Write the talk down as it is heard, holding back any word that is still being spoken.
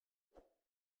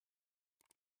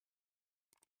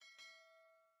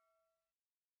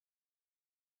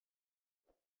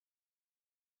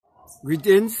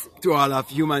Greetings to all of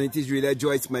humanity. It's really a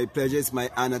joy, it's my pleasure, it's my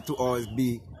honor to always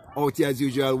be out here as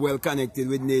usual, well connected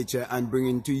with nature and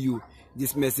bringing to you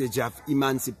this message of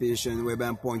emancipation, whereby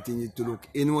I'm pointing you to look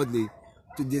inwardly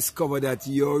to discover that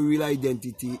your real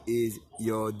identity is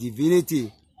your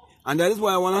divinity. And that is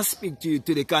why I want to speak to you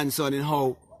today concerning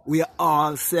how we are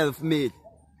all self-made.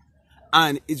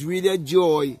 And it's really a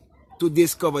joy to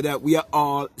discover that we are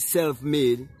all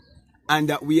self-made and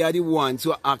that we are the ones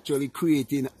who are actually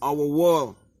creating our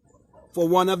world. For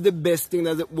one of the best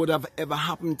things that would have ever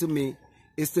happened to me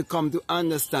is to come to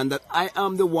understand that I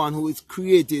am the one who is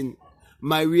creating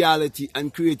my reality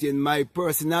and creating my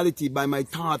personality by my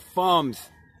thought forms.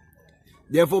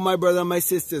 Therefore, my brothers and my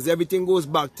sisters, everything goes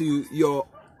back to your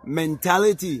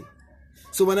mentality.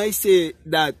 So when I say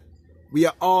that we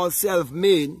are all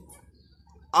self-made,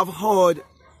 I've heard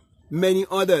many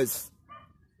others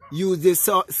use this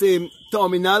same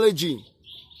terminology,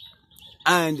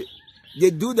 and they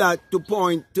do that to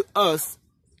point to us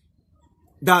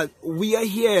that we are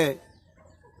here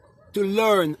to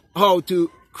learn how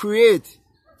to create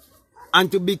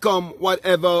and to become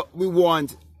whatever we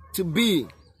want to be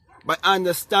by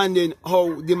understanding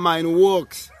how the mind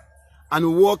works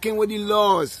and working with the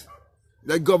laws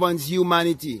that governs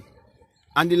humanity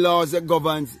and the laws that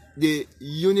governs the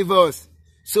universe.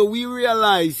 So we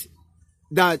realize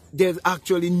that there's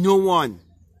actually no one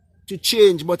to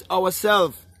change but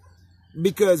ourselves,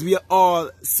 because we are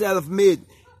all self-made.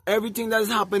 Everything that is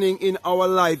happening in our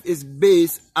life is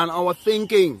based on our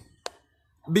thinking,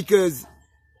 because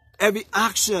every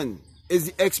action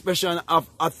is the expression of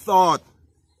a thought.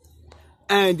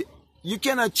 And you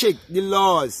cannot check the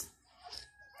laws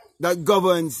that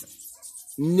governs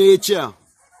nature.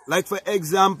 Like for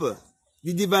example,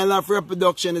 the divine law of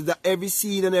reproduction is that every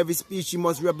seed and every species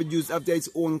must reproduce after its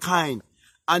own kind,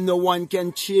 and no one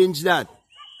can change that.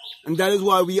 And that is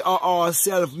why we are all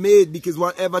self-made, because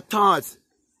whatever thoughts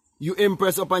you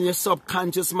impress upon your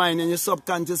subconscious mind, and your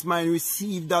subconscious mind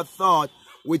receive that thought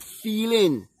with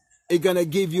feeling, it's gonna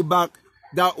give you back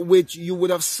that which you would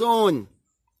have sown.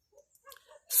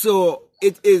 So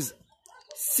it is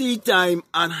seed time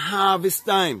and harvest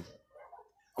time.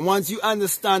 Once you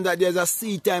understand that there's a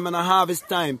seed time and a harvest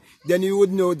time, then you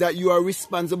would know that you are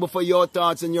responsible for your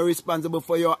thoughts and you're responsible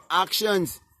for your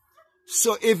actions.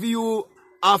 So if you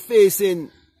are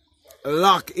facing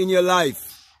lack in your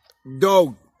life,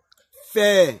 doubt,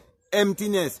 fear,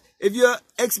 emptiness, if you're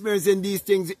experiencing these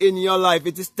things in your life,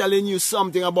 it is telling you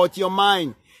something about your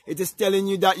mind. It is telling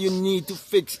you that you need to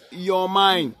fix your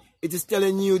mind. It is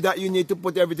telling you that you need to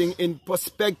put everything in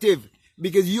perspective.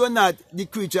 Because you are not the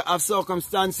creature of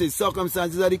circumstances.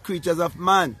 Circumstances are the creatures of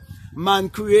man. Man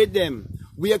create them.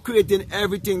 We are creating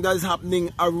everything that is happening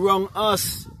around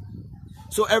us.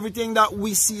 So everything that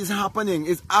we see is happening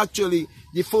is actually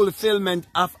the fulfillment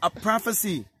of a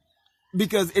prophecy.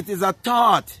 Because it is a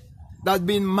thought that's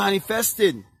been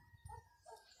manifested.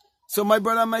 So my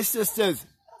brother and my sisters,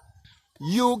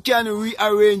 you can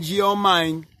rearrange your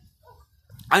mind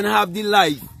and have the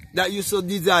life that you so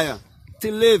desire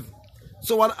to live.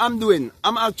 So what I'm doing,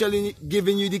 I'm actually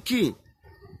giving you the key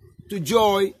to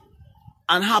joy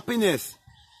and happiness.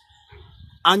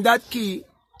 And that key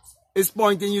is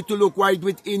pointing you to look right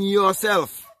within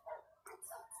yourself,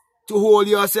 to hold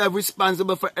yourself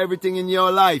responsible for everything in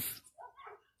your life,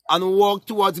 and work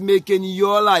towards making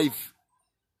your life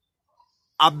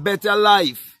a better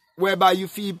life, whereby you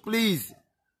feel pleased,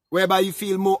 whereby you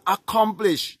feel more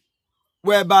accomplished,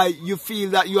 whereby you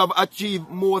feel that you have achieved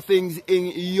more things in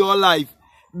your life,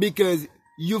 because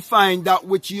you find that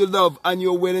which you love and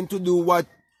you're willing to do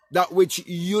that which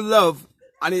you love,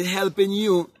 and it's helping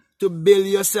you to build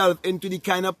yourself into the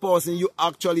kind of person you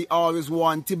actually always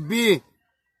want to be.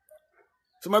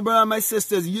 So my brother and my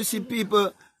sisters, you see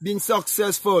people being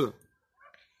successful.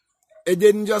 It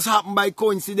didn't just happen by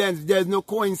coincidence. There's no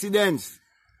coincidence.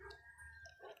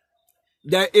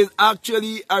 There is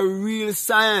actually a real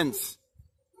science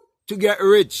to get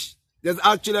rich. There's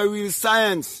actually a real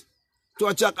science to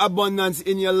attract abundance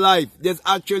in your life. There's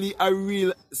actually a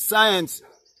real science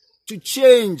to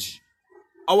change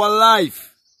our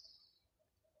life.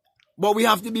 But we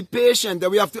have to be patient,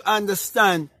 and we have to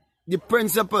understand the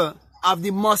principle of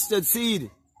the mustard seed.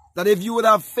 That if you would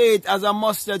have faith as a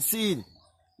mustard seed,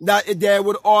 that there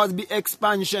would always be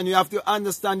expansion. You have to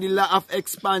understand the law of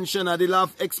expansion, or the law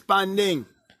of expanding.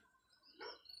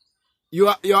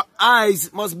 Your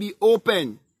eyes must be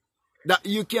open, that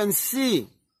you can see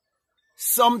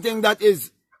something that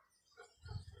is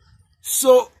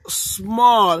so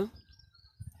small,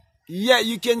 yet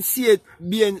you can see it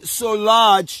being so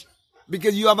large,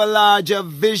 because you have a larger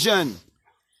vision,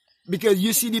 because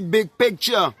you see the big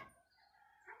picture.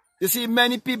 You see,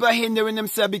 many people are hindering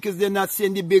themselves because they're not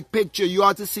seeing the big picture. You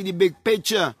have to see the big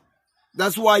picture.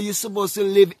 That's why you're supposed to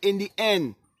live in the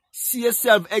end. See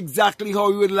yourself exactly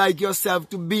how you would like yourself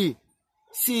to be.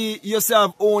 See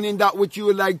yourself owning that which you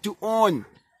would like to own.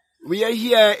 We are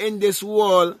here in this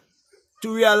world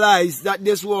to realize that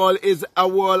this world is a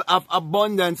world of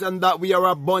abundance and that we are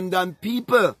abundant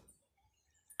people.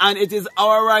 And it is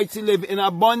our right to live in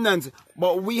abundance.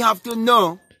 But we have to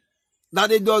know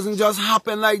that it doesn't just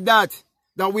happen like that.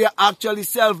 That we are actually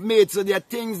self-made. So there are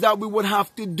things that we would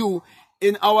have to do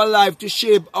in our life to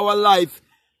shape our life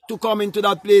to come into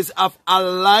that place of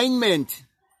alignment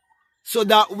so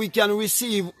that we can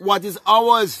receive what is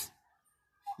ours.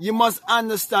 You must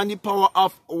understand the power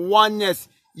of oneness.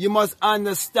 You must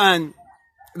understand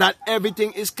that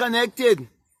everything is connected.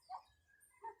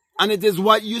 And it is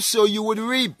what you sow, you would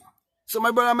reap. So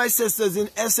my brother and my sisters, in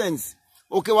essence,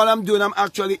 okay, what I'm doing, I'm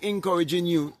actually encouraging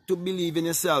you to believe in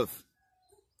yourself.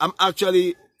 I'm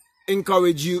actually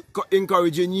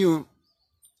encouraging you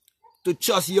to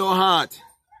trust your heart,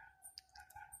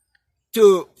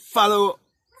 to follow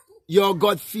your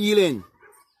gut feeling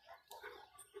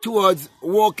towards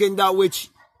walking that which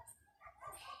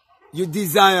you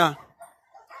desire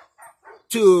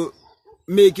to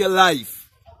make your life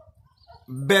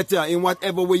better in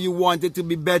whatever way you want it to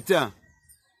be better.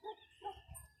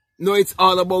 No, it's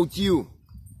all about you.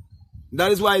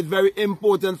 That is why it's very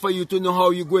important for you to know how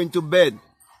you're going to bed.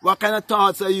 What kind of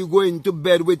thoughts are you going to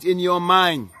bed with in your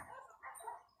mind?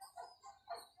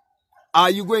 Are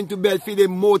you going to bed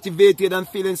feeling motivated and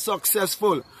feeling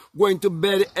successful? Going to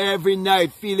bed every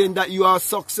night feeling that you are a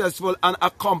successful and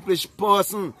accomplished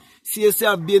person. See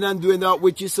yourself being and doing that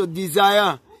which you so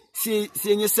desire.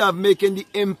 Seeing yourself making the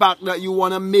impact that you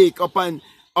want to make upon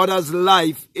others'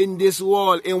 life in this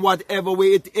world, in whatever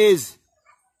way it is.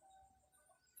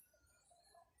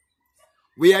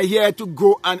 We are here to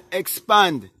grow and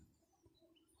expand.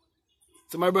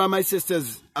 So my brothers and my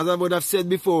sisters, as I would have said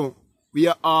before, we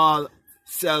are all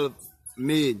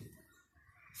self-made.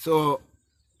 So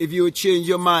if you change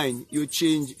your mind, you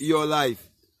change your life.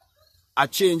 A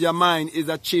change of mind is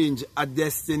a change of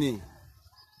destiny.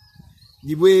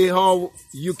 The way how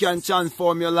you can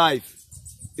transform your life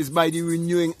is by the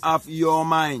renewing of your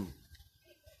mind.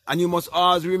 And you must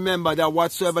always remember that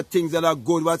whatsoever things that are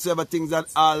good, whatsoever things that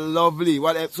are lovely,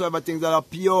 whatsoever things that are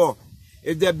pure,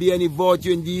 if there be any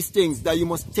virtue in these things, that you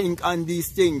must think on these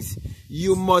things.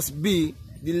 You must be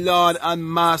the Lord and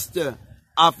Master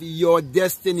of your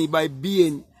destiny by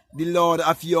being the Lord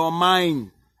of your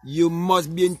mind. You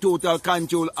must be in total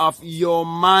control of your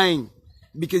mind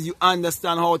because you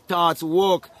understand how thoughts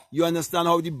work. You understand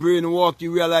how the brain works.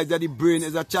 You realize that the brain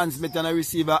is a transmitter and a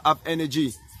receiver of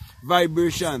energy,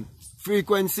 vibration,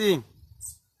 frequency,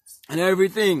 and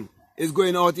everything is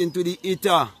going out into the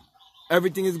ether.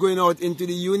 Everything is going out into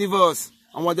the universe.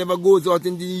 And whatever goes out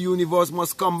into the universe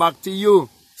must come back to you.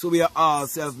 So we are all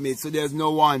self-made. So there's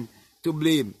no one to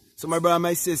blame. So my brothers and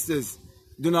my sisters,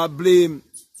 do not blame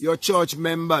your church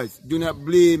members. Do not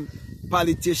blame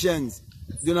politicians.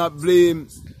 Do not blame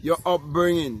your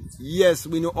upbringing. Yes,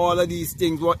 we know all of these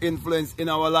things were influenced in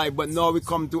our life. But now we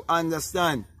come to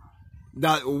understand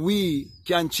that we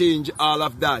can change all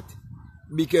of that.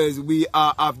 Because we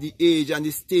are of the age and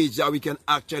the stage that we can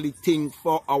actually think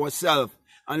for ourselves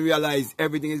and realize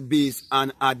everything is based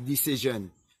on a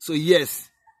decision. So yes,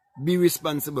 be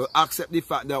responsible. Accept the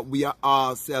fact that we are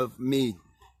all self-made.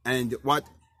 And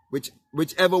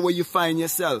whichever way you find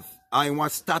yourself, or in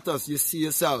what status you see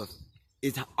yourself,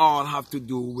 it all have to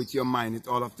do with your mind. It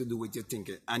all have to do with your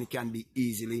thinking. And it can be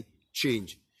easily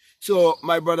changed. So,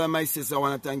 my brother and my sister, I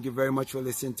want to thank you very much for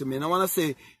listening to me. And I want to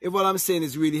say, if what I'm saying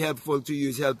is really helpful to you,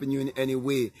 is helping you in any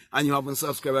way, and you haven't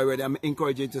subscribed already, I'm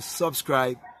encouraging you to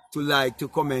subscribe, to like, to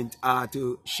comment,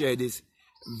 to share this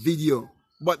video.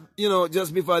 But, you know,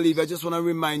 just before I leave, I just want to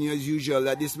remind you, as usual,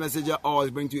 that this message I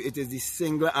always bring to you, it is the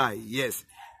single eye. Yes,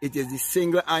 it is the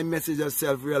single eye message of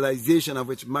self-realization, of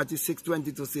which Matthew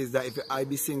 6:22 says that if your eye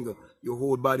be single, your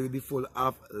whole body will be full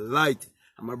of light.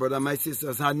 And my brother and my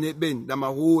sisters, hadn't it been that my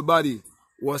whole body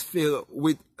was filled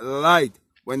with light,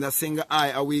 when the single eye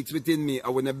awakes within me, I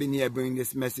wouldn't have been here bringing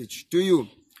this message to you.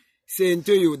 Saying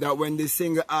to you that when the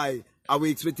single eye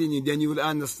awakes within you, then you will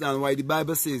understand why the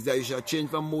Bible says that you shall change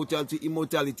from mortal to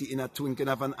immortality in a twinkling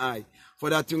of an eye.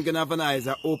 For that twinkling of an eye is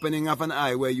an opening of an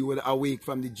eye where you will awake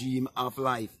from the dream of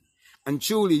life. And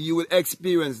truly you will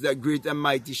experience that great and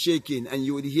mighty shaking, and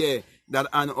you would hear that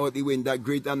unearthly wind, that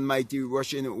great and mighty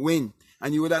rushing wind.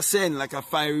 And you would ascend like a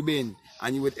fiery wind,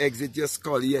 and you would exit your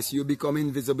skull. Yes, you become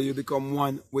invisible, you become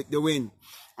one with the wind.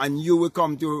 And you will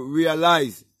come to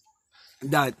realize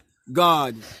that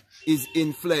God is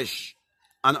in flesh,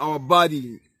 and our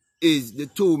body is the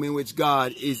tomb in which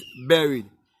God is buried,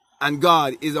 and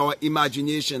God is our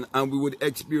imagination, and we would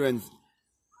experience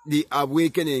the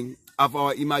awakening of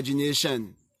our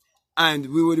imagination, and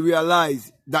we would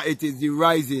realize that it is the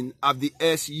rising of the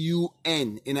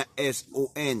S-U-N in a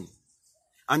S-O-N,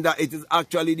 and that it is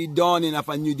actually the dawning of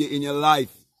a new day in your life.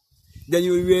 Then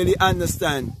you will really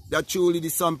understand that truly the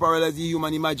sun parallels the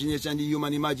human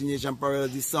imagination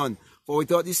parallels the sun. For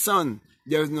without the sun,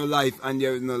 there is no life and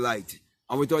there is no light.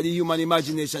 And without the human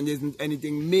imagination, there isn't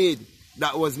anything made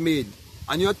that was made.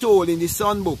 And you're told in the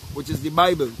Sun book, which is the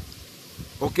Bible,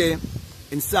 okay,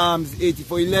 in Psalms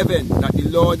 84:11, that the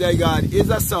Lord thy God is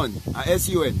a sun, a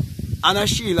S-U-N, and a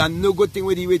shield, and no good thing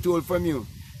will he withhold from you.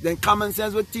 Then common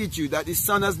sense will teach you that the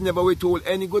sun has never withhold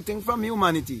any good thing from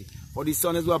humanity. For the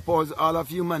sun is what powers all of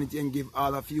humanity and give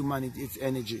all of humanity its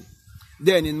energy.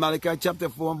 Then in Malachi chapter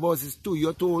 4 and verses 2,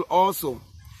 you're told also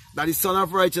that the Son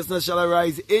of Righteousness shall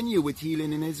arise in you with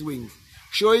healing in his wings,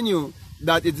 showing you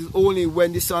that it is only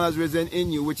when the sun has risen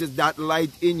in you, which is that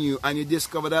light in you, and you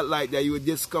discover that light, that you will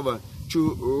discover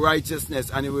true righteousness,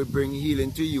 and it will bring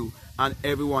healing to you and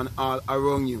everyone all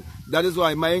around you. That is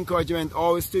why my encouragement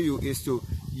always to you is to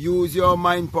use your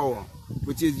mind power,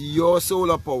 which is your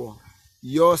solar power,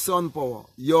 your sun power,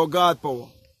 your God power,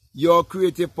 your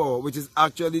creative power, which is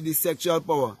actually the sexual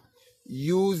power.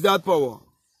 Use that power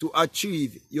to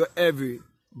achieve your every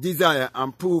desire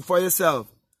and prove for yourself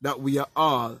that we are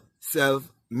all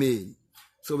self-made.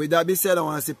 So with that being said, I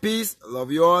want to say peace,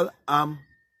 love you all, I'm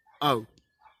out.